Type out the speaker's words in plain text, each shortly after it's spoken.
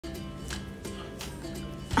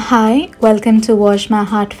Hi, welcome to Wash My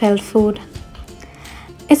Heartfelt Food.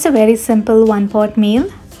 It's a very simple one-pot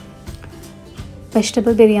meal.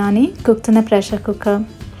 Vegetable biryani cooked in a pressure cooker.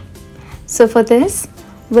 So for this,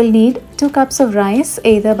 we'll need 2 cups of rice,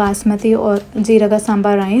 either Basmati or Seeraga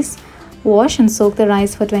Samba rice. Wash and soak the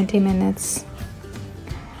rice for 20 minutes.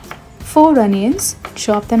 4 onions,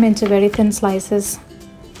 chop them into very thin slices.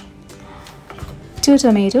 2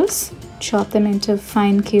 tomatoes, chop them into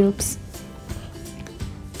fine cubes.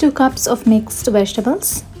 2 cups of mixed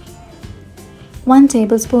vegetables, 1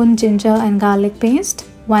 tablespoon ginger and garlic paste,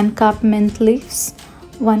 1 cup mint leaves,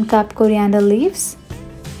 1 cup coriander leaves,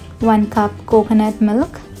 1 cup coconut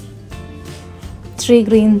milk, 3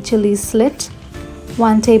 green chillies slit,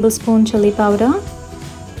 1 tablespoon chilli powder,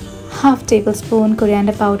 half tablespoon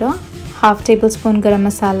coriander powder, half tablespoon garam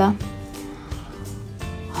masala,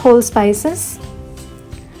 whole spices,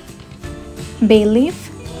 bay leaf,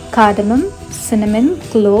 cardamom, cinnamon,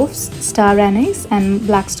 cloves, star anise and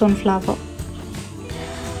blackstone flower.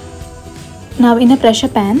 Now in a pressure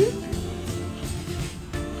pan,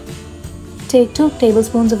 take 2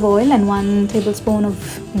 tablespoons of oil and 1 tablespoon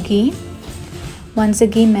of ghee. Once the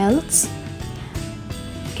ghee melts,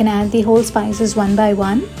 you can add the whole spices one by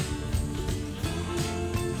one.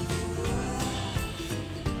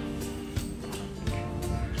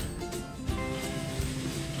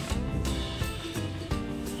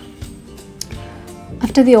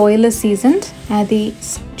 After the oil is seasoned, add the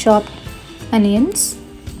chopped onions.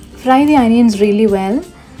 Fry the onions really well.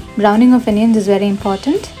 Browning of onions is very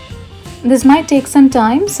important. This might take some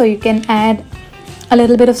time, so you can add a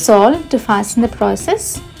little bit of salt to fasten the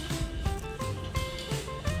process.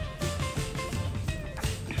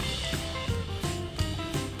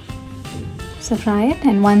 So fry it,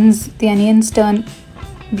 and once the onions turn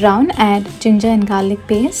brown, add ginger and garlic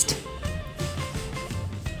paste.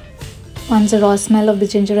 Once the raw smell of the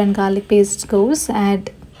ginger and garlic paste goes,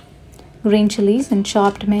 add green chillies and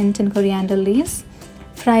chopped mint and coriander leaves.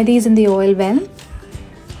 Fry these in the oil well.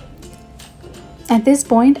 At this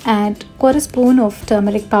point, add 1/4 spoon of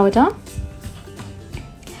turmeric powder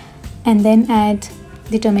and then add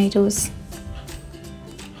the tomatoes.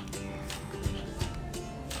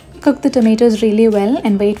 Cook the tomatoes really well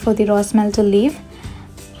and wait for the raw smell to leave.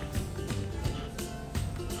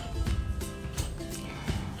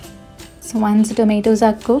 So once the tomatoes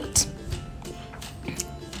are cooked,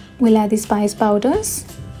 we'll add the spice powders,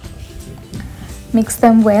 mix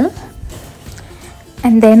them well,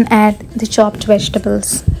 and then add the chopped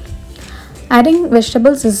vegetables. Adding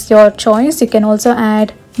vegetables is your choice. You can also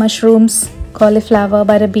add mushrooms, cauliflower,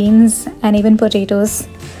 butter beans, and even potatoes.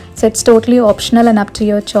 So it's totally optional and up to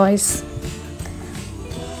your choice.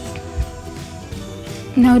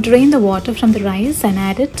 Now drain the water from the rice and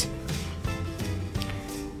add it.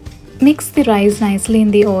 Mix the rice nicely in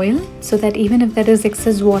the oil so that even if there is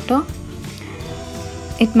excess water,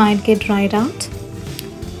 it might get dried out.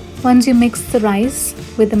 Once you mix the rice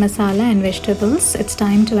with the masala and vegetables, it's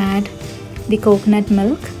time to add the coconut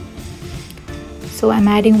milk. So I'm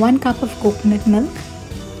adding 1 cup of coconut milk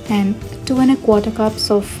and 2 1/4 cups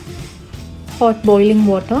of hot boiling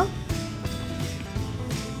water.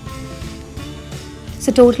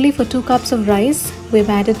 So totally for 2 cups of rice, we've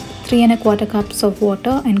added 3 1/4 cups of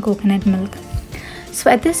water and coconut milk. So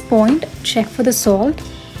at this point, check for the salt.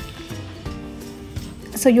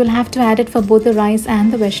 So you'll have to add it for both the rice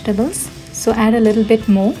and the vegetables. So add a little bit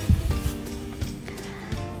more.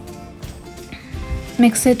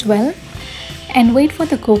 Mix it well and wait for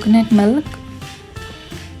the coconut milk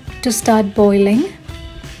to start boiling.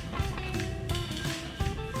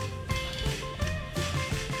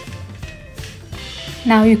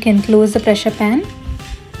 Now you can close the pressure pan,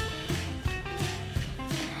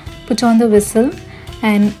 put on the whistle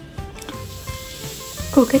and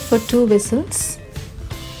cook it for 2 whistles.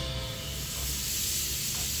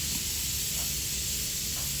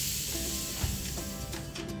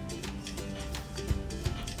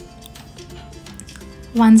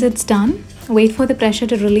 Once it's done, wait for the pressure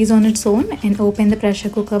to release on its own and open the pressure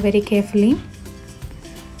cooker very carefully.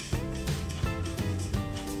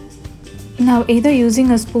 Now either using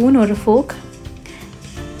a spoon or a fork,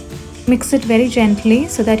 mix it very gently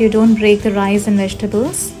so that you don't break the rice and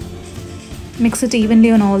vegetables. Mix it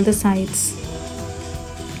evenly on all the sides.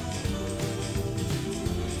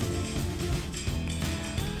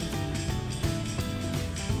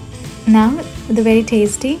 Now the very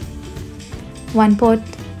tasty one-pot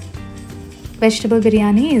vegetable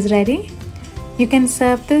biryani is ready. You can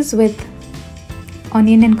serve this with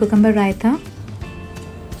onion and cucumber raita.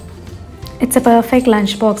 It's a perfect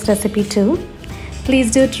lunchbox recipe too. Please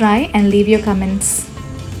do try and leave your comments.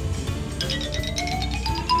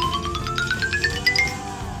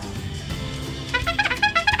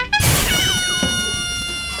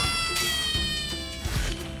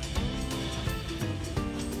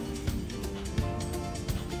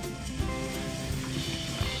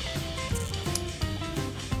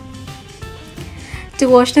 To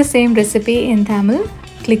watch the same recipe in Tamil,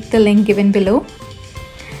 click the link given below.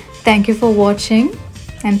 Thank you for watching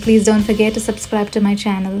and please don't forget to subscribe to my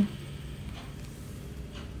channel.